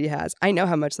brushes she has. I know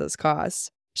how much those cost.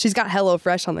 She's got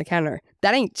HelloFresh on the counter.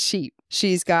 That ain't cheap.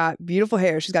 She's got beautiful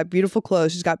hair. She's got beautiful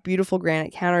clothes. She's got beautiful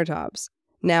granite countertops.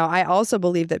 Now, I also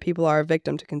believe that people are a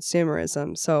victim to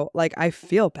consumerism. So, I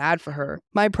feel bad for her.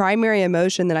 My primary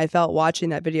emotion that I felt watching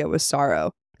that video was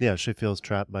sorrow. Yeah, she feels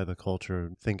trapped by the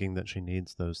culture, thinking that she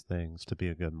needs those things to be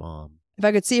a good mom. If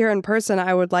I could see her in person,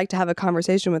 I would like to have a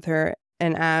conversation with her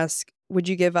and ask, would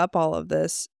you give up all of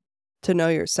this to know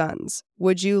your sons?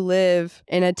 Would you live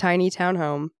in a tiny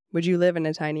townhome? Would you live in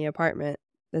a tiny apartment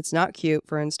that's not cute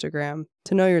for Instagram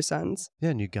to know your sons?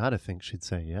 Yeah, and you gotta think she'd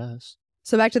say yes.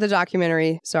 So back to the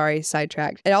documentary, sorry,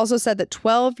 sidetracked. It also said that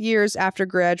 12 years after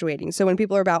graduating, so when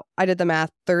people are about, I did the math,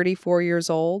 34 years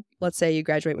old, let's say you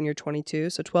graduate when you're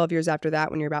 22, so 12 years after that,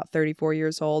 when you're about 34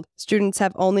 years old, students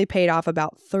have only paid off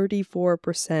about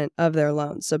 34% of their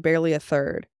loans, so barely a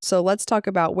third. So let's talk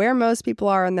about where most people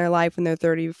are in their life when they're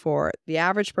 34. The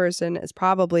average person is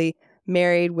probably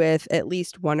married with at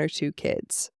least 1 or 2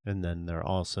 kids. And then they're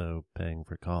also paying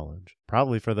for college.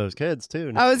 Probably for those kids,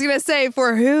 too. I was going to say,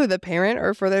 for who? The parent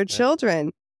or for their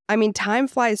children? I mean, time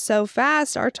flies so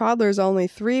fast. Our toddler's only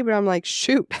 3, but I'm like,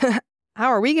 shoot, how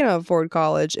are we going to afford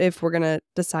college if we're going to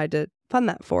decide to fund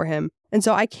that for him? And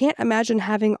so I can't imagine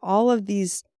having all of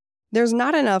these. There's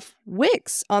not enough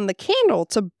wicks on the candle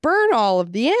to burn all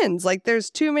of the ends. There's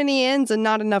too many ends and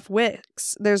not enough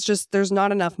wicks. There's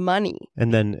not enough money.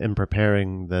 And then in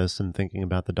preparing this and thinking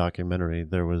about the documentary,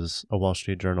 there was a Wall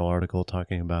Street Journal article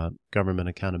talking about Government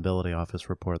Accountability Office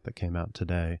report that came out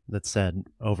today that said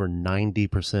over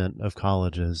 90% of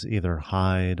colleges either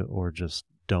hide or just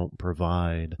don't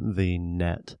provide the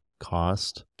net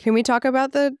cost. Can we talk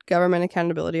about the Government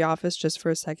Accountability Office just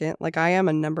for a second? I am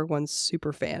a #1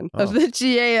 super fan of the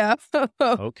GAO.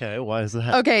 Okay, why is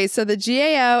that? Okay, so the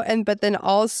GAO but then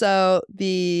also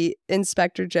the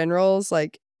Inspector Generals,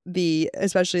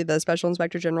 especially the Special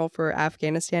Inspector General for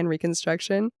Afghanistan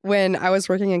Reconstruction. When I was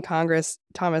working in Congress,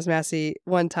 Thomas Massie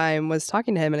one time was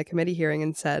talking to him in a committee hearing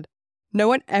and said, "No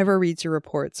one ever reads your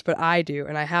reports, but I do,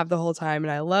 and I have the whole time,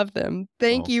 and I love them.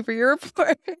 Thank you for your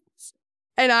reports."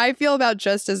 And I feel about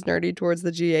just as nerdy towards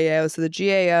the GAO. So the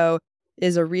GAO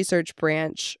is a research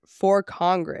branch for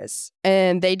Congress,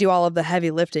 and they do all of the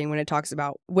heavy lifting when it talks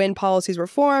about when policies were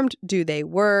formed, do they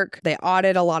work? They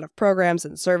audit a lot of programs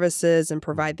and services and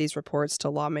provide these reports to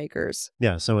lawmakers.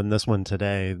 Yeah, so in this one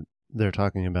today, they're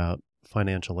talking about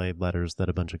financial aid letters that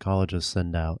a bunch of colleges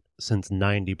send out, since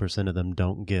 90% of them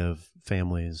don't give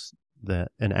families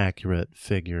an accurate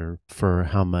figure for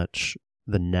how much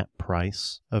the net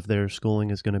price of their schooling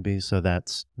is going to be. So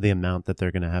that's the amount that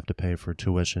they're going to have to pay for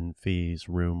tuition, fees,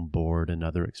 room, board, and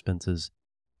other expenses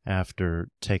after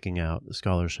taking out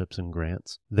scholarships and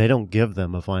grants. They don't give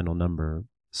them a final number.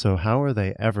 So how are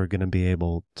they ever going to be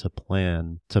able to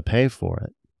plan to pay for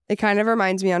it? It kind of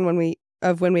reminds me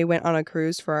of when we went on a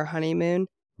cruise for our honeymoon,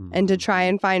 and to try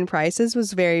and find prices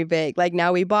was very vague.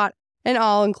 Now we bought an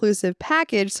all-inclusive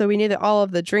package, so we knew that all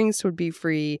of the drinks would be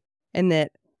free and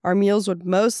that our meals would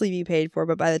mostly be paid for,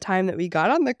 but by the time that we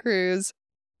got on the cruise,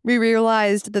 we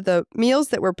realized that the meals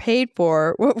that were paid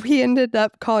for, what we ended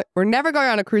up calling, we're never going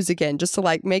on a cruise again, just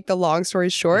to make the long story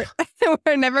short.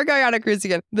 We're never going on a cruise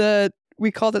again.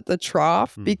 we called it the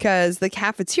trough Mm. because the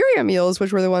cafeteria meals,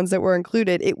 which were the ones that were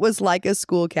included, it was like a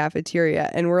school cafeteria.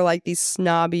 And we're like these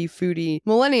snobby, foodie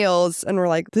millennials. And we're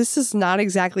like, this is not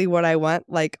exactly what I want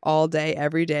like all day,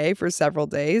 every day for several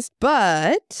days.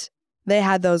 But they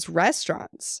had those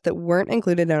restaurants that weren't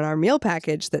included in our meal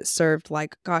package that served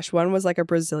like, gosh, one was like a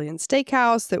Brazilian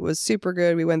steakhouse that was super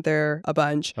good. We went there a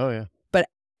bunch. Oh, yeah.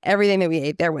 Everything that we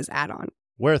ate there was add-on.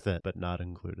 Worth it, but not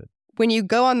included. When you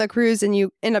go on the cruise and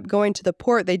you end up going to the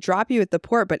port, they drop you at the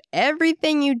port, but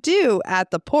everything you do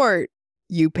at the port,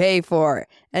 you pay for.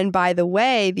 And by the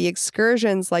way, the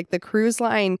excursions, like the cruise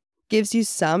line gives you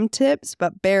some tips,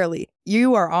 but barely.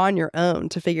 You are on your own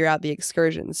to figure out the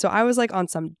excursions. So I was like on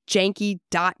some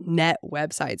janky.net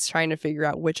websites trying to figure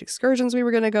out which excursions we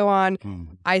were going to go on.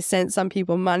 I sent some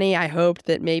people money. I hoped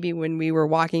that maybe when we were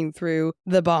walking through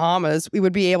the Bahamas, we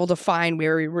would be able to find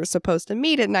where we were supposed to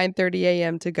meet at 9:30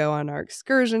 a.m. to go on our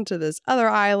excursion to this other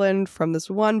island from this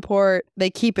one port. They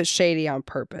keep it shady on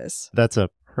purpose. That's a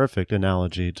perfect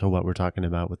analogy to what we're talking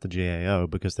about with the GAO,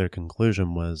 because their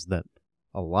conclusion was that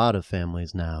a lot of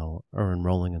families now are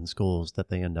enrolling in schools that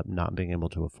they end up not being able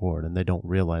to afford, and they don't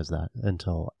realize that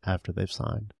until after they've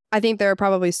signed. I think there are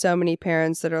probably so many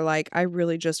parents that are like, I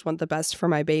really just want the best for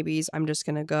my babies. I'm just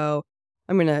going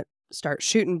to start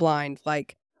shooting blind.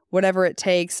 Like, whatever it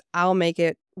takes, I'll make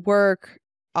it work.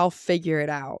 I'll figure it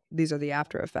out. These are the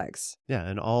after effects. Yeah,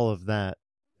 and all of that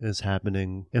is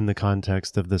happening in the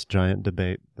context of this giant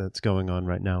debate that's going on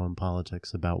right now in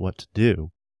politics about what to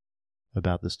do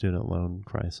about the student loan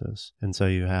crisis. And so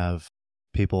you have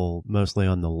people mostly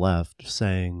on the left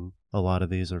saying a lot of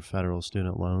these are federal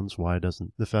student loans. Why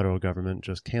doesn't the federal government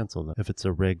just cancel them? If it's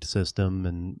a rigged system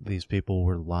and these people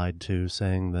were lied to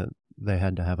saying that they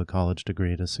had to have a college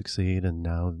degree to succeed, and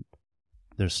now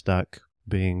they're stuck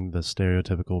being the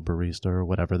stereotypical barista or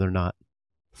whatever, they're not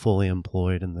fully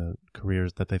employed in the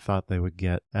careers that they thought they would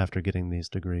get after getting these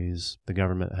degrees. The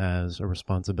government has a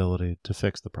responsibility to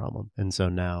fix the problem. And so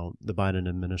now the Biden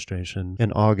administration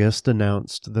in August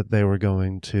announced that they were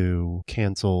going to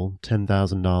cancel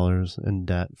 $10,000 in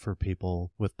debt for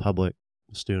people with public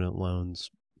student loans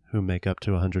who make up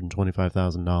to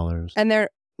 $125,000. And they're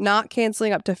not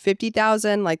canceling up to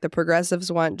 $50,000 like the progressives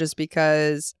want, just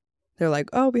because they're like,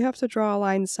 oh, we have to draw a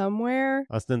line somewhere.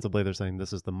 Ostensibly, they're saying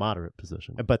this is the moderate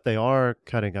position. But they are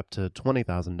cutting up to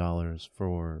 $20,000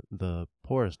 for the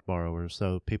poorest borrowers.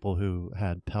 So people who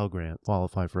had Pell Grant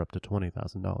qualify for up to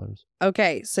 $20,000.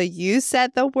 Okay, so you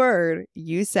said the word.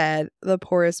 You said the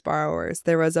poorest borrowers.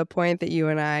 There was a point that you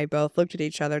and I both looked at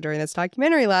each other during this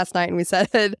documentary last night and we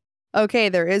said, okay,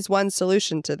 there is one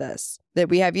solution to this that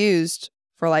we have used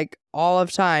for like all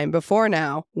of time before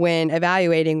now when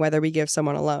evaluating whether we give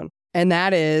someone a loan. And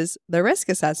that is the risk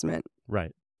assessment.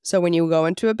 Right. So when you go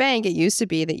into a bank, it used to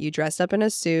be that you dressed up in a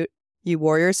suit, you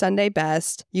wore your Sunday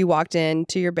best, you walked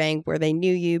into your bank where they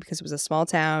knew you because it was a small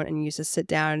town, and you used to sit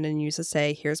down and you used to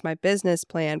say, here's my business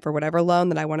plan for whatever loan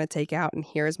that I want to take out, and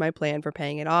here's my plan for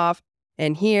paying it off,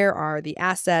 and here are the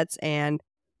assets and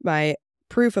my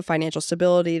proof of financial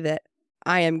stability that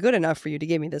I am good enough for you to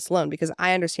give me this loan because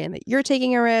I understand that you're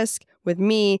taking a risk with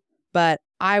me, but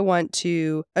I want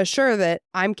to assure that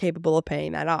I'm capable of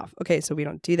paying that off. Okay, so we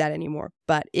don't do that anymore.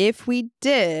 But if we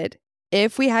did,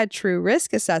 if we had true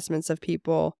risk assessments of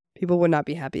people, people would not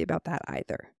be happy about that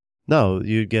either. No,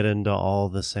 you'd get into all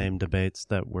the same debates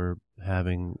that we're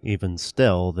having even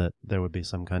still, that there would be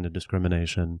some kind of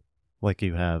discrimination like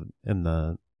you have in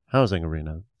the housing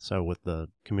arena. So with the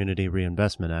Community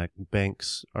Reinvestment Act,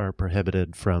 banks are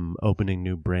prohibited from opening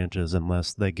new branches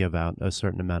unless they give out a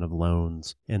certain amount of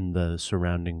loans in the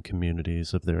surrounding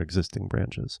communities of their existing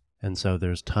branches. And so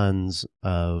there's tons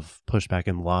of pushback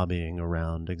and lobbying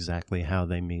around exactly how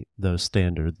they meet those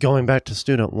standards. Going back to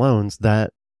student loans,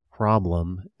 that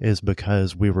problem is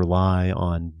because we rely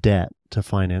on debt to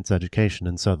finance education.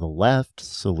 And so the left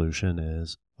solution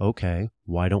is, okay,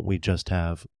 why don't we just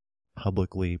have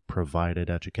publicly provided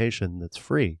education that's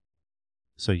free?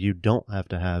 So you don't have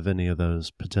to have any of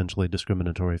those potentially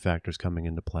discriminatory factors coming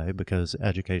into play because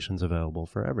education's available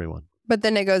for everyone. But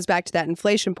then it goes back to that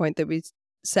inflation point that we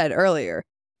said earlier.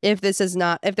 If there's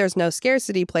no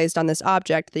scarcity placed on this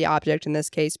object, the object in this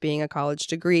case being a college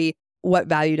degree, what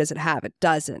value does it have? It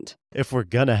doesn't. If we're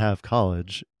going to have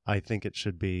college, I think it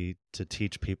should be to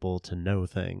teach people to know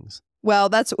things. Well,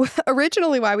 that's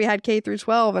originally why we had K through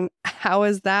 12, and how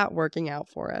is that working out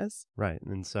for us? Right.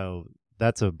 And so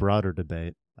that's a broader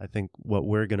debate. I think what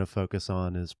we're going to focus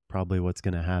on is probably what's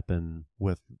going to happen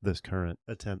with this current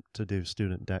attempt to do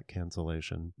student debt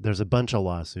cancellation. There's a bunch of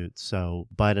lawsuits. So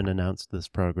Biden announced this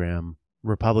program.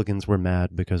 Republicans were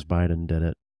mad because Biden did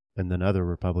it. And then other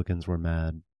Republicans were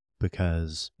mad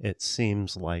because it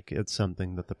seems like it's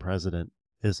something that the president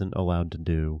isn't allowed to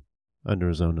do under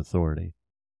his own authority.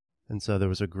 And so there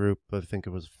was a group, I think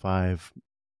it was 5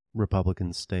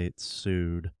 Republican states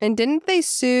sued. And didn't they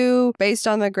sue based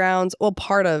on the grounds, well,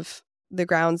 part of the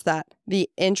grounds that the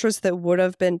interest that would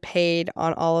have been paid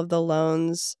on all of the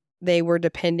loans, they were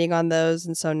depending on those.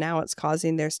 And so now it's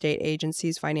causing their state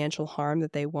agencies financial harm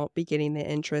that they won't be getting the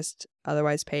interest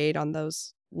otherwise paid on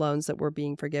those loans that were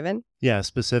being forgiven? Yeah,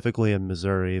 specifically in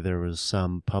Missouri, there was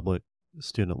some public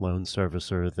student loan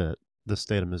servicer that the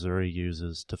state of Missouri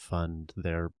uses to fund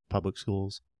their public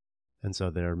schools. And so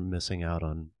they're missing out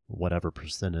on whatever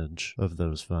percentage of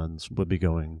those funds would be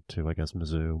going to, I guess,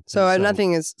 Mizzou. So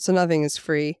nothing is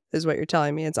free, is what you're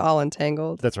telling me. It's all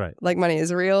entangled. That's right. Like money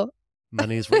is real.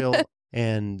 Money is real,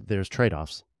 and there's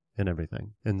trade-offs in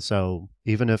everything. And so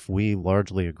even if we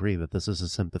largely agree that this is a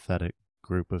sympathetic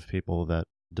group of people that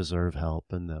deserve help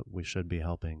and that we should be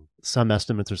helping, some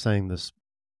estimates are saying this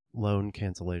loan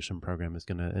cancellation program is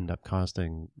going to end up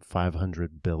costing $500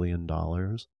 billion.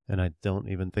 And I don't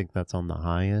even think that's on the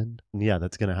high end. And yeah,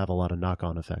 that's going to have a lot of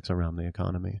knock-on effects around the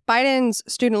economy. Biden's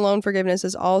student loan forgiveness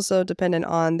is also dependent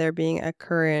on there being a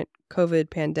current COVID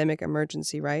pandemic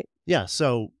emergency, right? Yeah,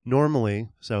 so normally,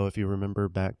 if you remember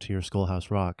back to your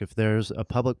Schoolhouse Rock, if there's a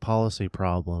public policy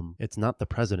problem, it's not the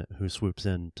president who swoops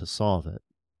in to solve it.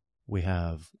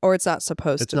 Or it's not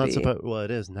supposed to be. Well,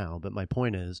 it is now, but my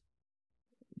point is,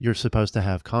 you're supposed to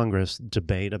have Congress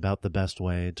debate about the best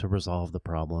way to resolve the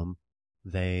problem.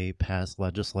 They pass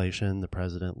legislation, the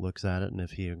president looks at it, and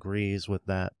if he agrees with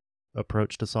that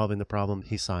approach to solving the problem,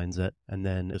 he signs it. And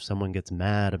then if someone gets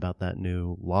mad about that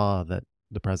new law that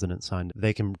the president signed,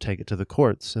 they can take it to the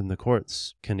courts, and the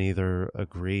courts can either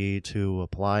agree to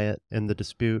apply it in the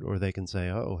dispute, or they can say,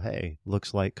 oh, hey,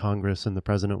 looks like Congress and the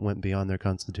president went beyond their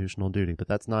constitutional duty. But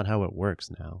that's not how it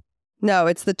works now. No,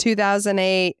 it's the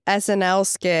 2008 SNL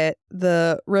skit,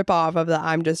 the ripoff of the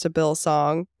I'm Just a Bill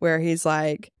song, where it's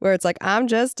like, I'm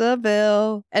just a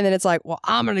bill. And then it's like, well,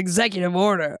 I'm an executive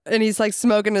order. And he's like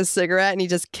smoking a cigarette and he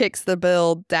just kicks the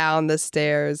bill down the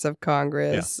stairs of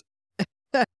Congress.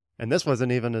 Yeah. And this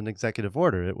wasn't even an executive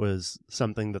order. It was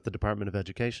something that the Department of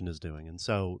Education is doing. And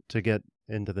so to get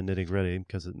into the nitty-gritty,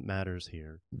 because it matters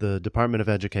here, the Department of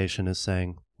Education is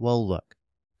saying, well, look,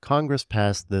 Congress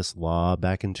passed this law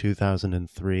back in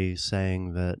 2003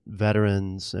 saying that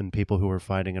veterans and people who were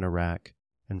fighting in Iraq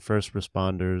and first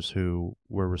responders who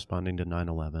were responding to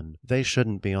 9/11, they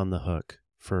shouldn't be on the hook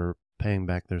for paying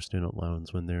back their student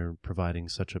loans when they're providing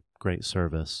such a great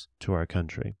service to our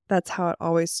country. That's how it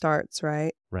always starts,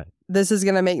 right? Right. This is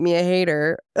going to make me a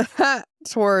hater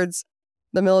towards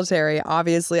the military.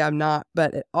 Obviously, I'm not,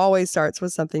 but it always starts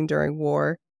with something during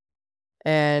war.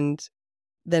 And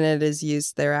then it is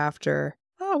used thereafter.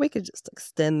 Oh, we could just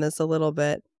extend this a little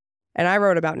bit. And I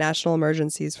wrote about national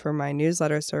emergencies for my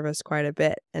newsletter service quite a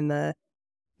bit. And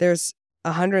there's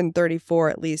 134,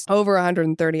 at least over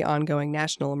 130 ongoing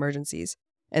national emergencies.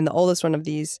 And the oldest one of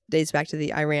these dates back to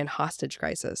the Iran hostage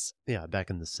crisis. Yeah, back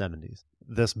in the 70s.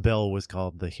 This bill was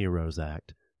called the HEROES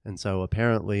Act. And so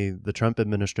apparently the Trump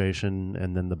administration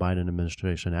and then the Biden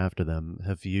administration after them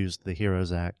have used the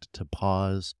HEROES Act to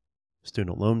pause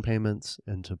student loan payments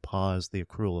and to pause the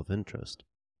accrual of interest.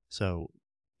 So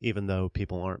even though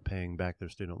people aren't paying back their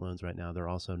student loans right now, they're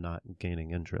also not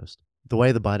gaining interest. The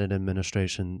way the Biden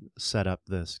administration set up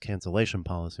this cancellation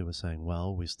policy was saying,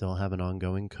 well, we still have an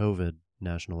ongoing COVID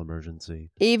national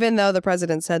emergency. Even though the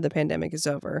president said the pandemic is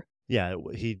over. Yeah,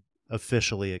 he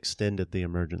officially extended the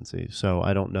emergency. So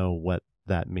I don't know what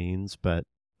that means, but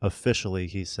officially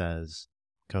he says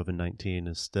COVID-19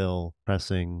 is still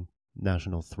pressing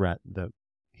national threat that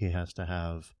he has to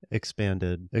have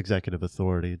expanded executive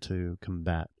authority to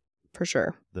combat. For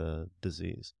sure. The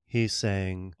disease. He's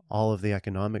saying all of the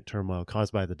economic turmoil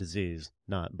caused by the disease,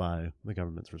 not by the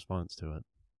government's response to it,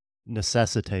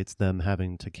 necessitates them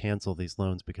having to cancel these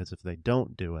loans, because if they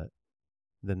don't do it,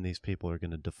 then these people are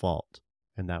going to default,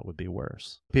 and that would be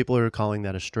worse. People are calling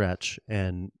that a stretch,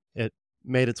 and it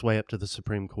made its way up to the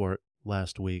Supreme Court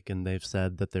last week, and they've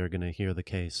said that they're going to hear the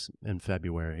case in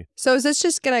February. So is this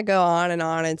just going to go on and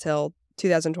on until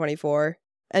 2024?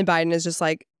 And Biden is just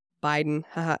like,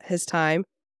 his time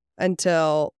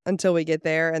until we get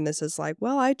there. And this is like,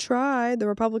 well, I tried. The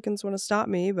Republicans want to stop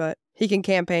me, but he can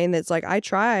campaign that's like, I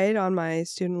tried on my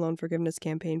student loan forgiveness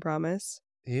campaign promise.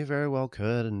 He very well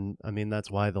could. And I mean,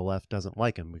 that's why the left doesn't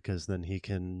like him, because then he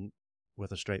can,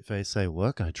 with a straight face, say,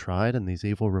 look, I tried, and these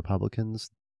evil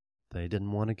Republicans, they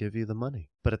didn't want to give you the money.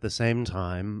 But at the same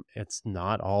time, it's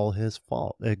not all his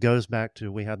fault. It goes back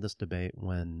to, we had this debate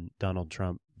when Donald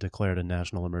Trump declared a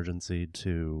national emergency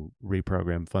to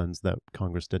reprogram funds that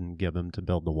Congress didn't give him to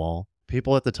build the wall.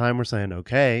 People at the time were saying,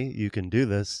 okay, you can do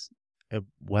this.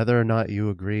 Whether or not you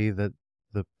agree that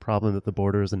the problem at the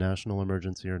border is a national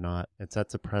emergency or not, it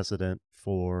sets a precedent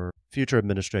for future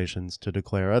administrations to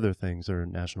declare other things or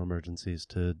national emergencies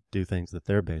to do things that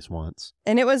their base wants.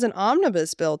 And it was an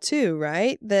omnibus bill too,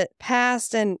 right? That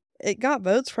passed, and it got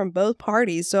votes from both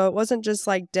parties. So it wasn't just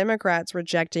like Democrats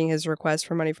rejecting his request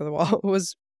for money for the wall. It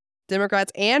was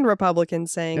Democrats and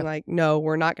Republicans saying like, no,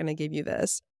 we're not going to give you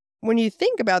this. When you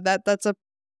think about that, that's a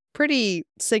pretty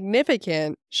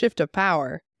significant shift of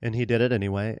power. And he did it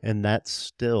anyway, and that's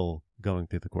still going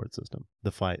through the court system.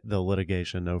 The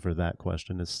litigation over that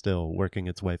question is still working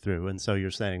its way through. And so you're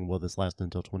saying, will this last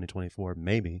until 2024?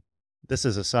 Maybe. This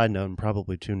is a side note and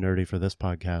probably too nerdy for this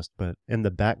podcast, but in the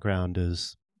background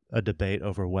is a debate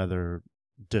over whether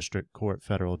district court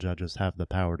federal judges have the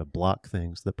power to block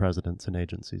things that presidents and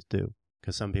agencies do.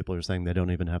 Because some people are saying they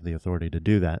don't even have the authority to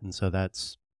do that. And so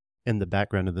that's in the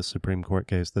background of the Supreme Court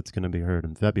case that's going to be heard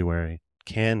in February.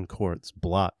 Can courts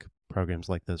block programs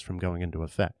like this from going into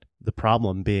effect? The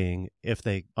problem being, if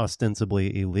they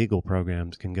ostensibly illegal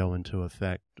programs can go into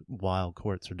effect while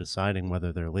courts are deciding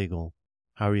whether they're legal,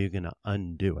 how are you going to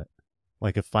undo it?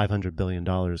 Like if $500 billion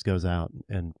goes out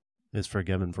and is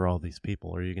forgiven for all these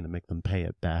people, are you going to make them pay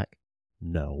it back?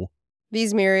 No.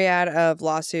 These myriad of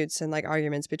lawsuits and like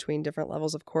arguments between different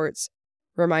levels of courts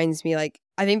reminds me, like,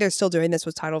 I think they're still doing this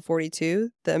with Title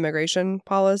 42, the immigration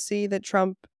policy that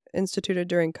Trump instituted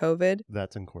during COVID.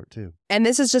 That's in court too. And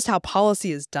this is just how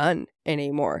policy is done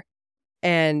anymore.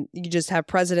 And you just have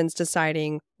presidents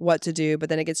deciding what to do, but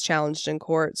then it gets challenged in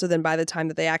court. So then by the time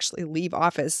that they actually leave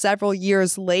office, several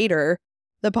years later,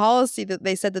 the policy that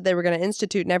they said that they were going to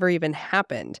institute never even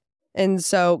happened. And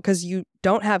so, because you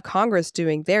don't have Congress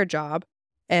doing their job,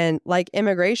 and like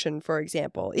immigration, for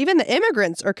example, even the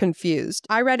immigrants are confused.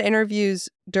 I read interviews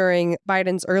during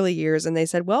Biden's early years, and they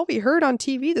said, well, we heard on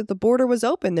TV that the border was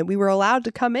open, that we were allowed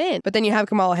to come in. But then you have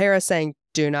Kamala Harris saying,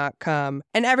 do not come.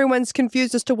 And everyone's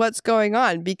confused as to what's going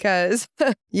on because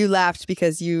you laughed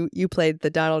because you played the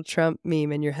Donald Trump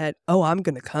meme in your head. Oh, I'm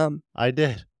going to come. I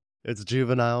did. It's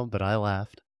juvenile, but I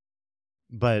laughed.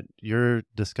 But your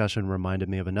discussion reminded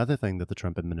me of another thing that the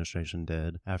Trump administration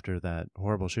did after that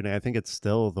horrible shooting. I think it's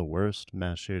still the worst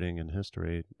mass shooting in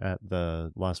history at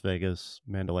the Las Vegas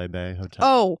Mandalay Bay Hotel.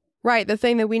 Oh, right. The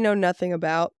thing that we know nothing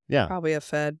about. Yeah. Probably a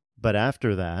Fed. But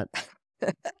after that,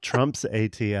 Trump's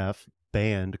ATF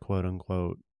banned, quote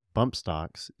unquote, bump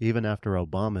stocks, even after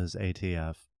Obama's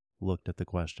ATF looked at the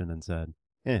question and said,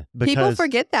 People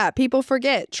forget that. People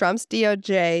forget Trump's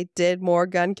DOJ did more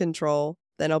gun control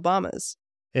than Obama's.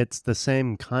 It's the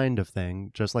same kind of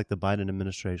thing, just like the Biden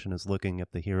administration is looking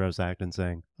at the HEROES Act and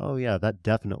saying, oh yeah, that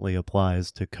definitely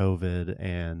applies to COVID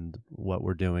and what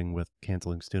we're doing with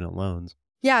canceling student loans.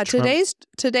 Yeah, today's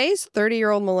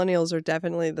 30-year-old millennials are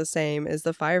definitely the same as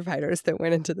the firefighters that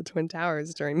went into the Twin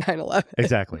Towers during 9/11.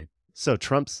 Exactly. So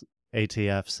Trump's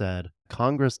ATF said,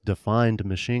 Congress defined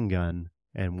machine gun,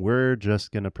 and we're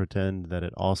just going to pretend that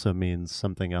it also means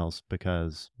something else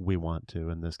because we want to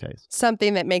in this case.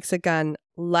 Something that makes a gun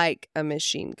like a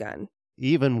machine gun.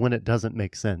 Even when it doesn't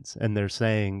make sense. And they're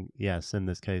saying, yes, in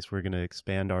this case, we're going to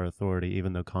expand our authority,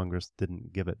 even though Congress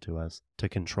didn't give it to us, to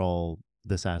control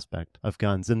this aspect of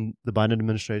guns. And the Biden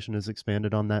administration has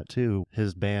expanded on that too.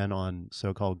 His ban on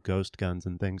so-called ghost guns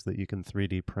and things that you can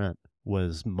 3D print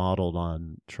was modeled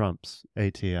on Trump's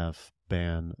ATF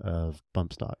ban of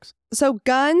bump stocks. So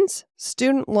guns,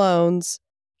 student loans,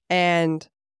 and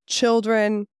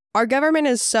children, our government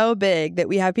is so big that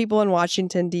we have people in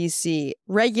Washington, D.C.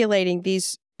 regulating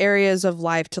these areas of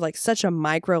life to like such a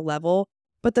micro level.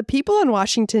 But the people in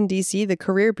Washington, D.C., the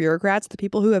career bureaucrats, the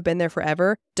people who have been there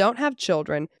forever, don't have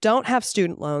children, don't have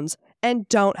student loans, and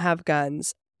don't have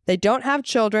guns. They don't have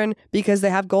children because they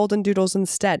have golden doodles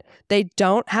instead. They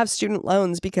don't have student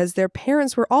loans because their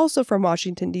parents were also from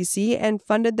Washington, D.C. and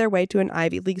funded their way to an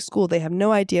Ivy League school. They have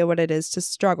no idea what it is to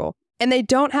struggle. And they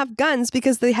don't have guns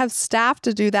because they have staff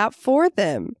to do that for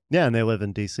them. Yeah, and they live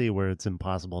in D.C. where it's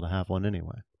impossible to have one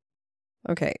anyway.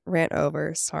 Okay, rant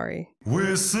over. Sorry.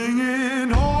 We're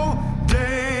singing all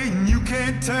day and you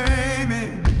can't tame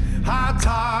it. High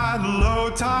tide, low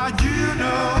tide, you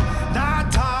know.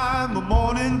 Night time, the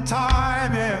morning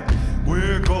time, yeah.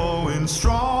 We're going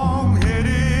strong,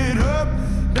 headed up,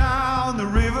 down the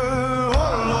river. Oh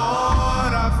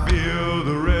Lord, I feel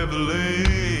the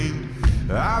reveling.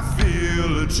 I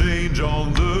feel a change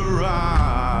on the rise.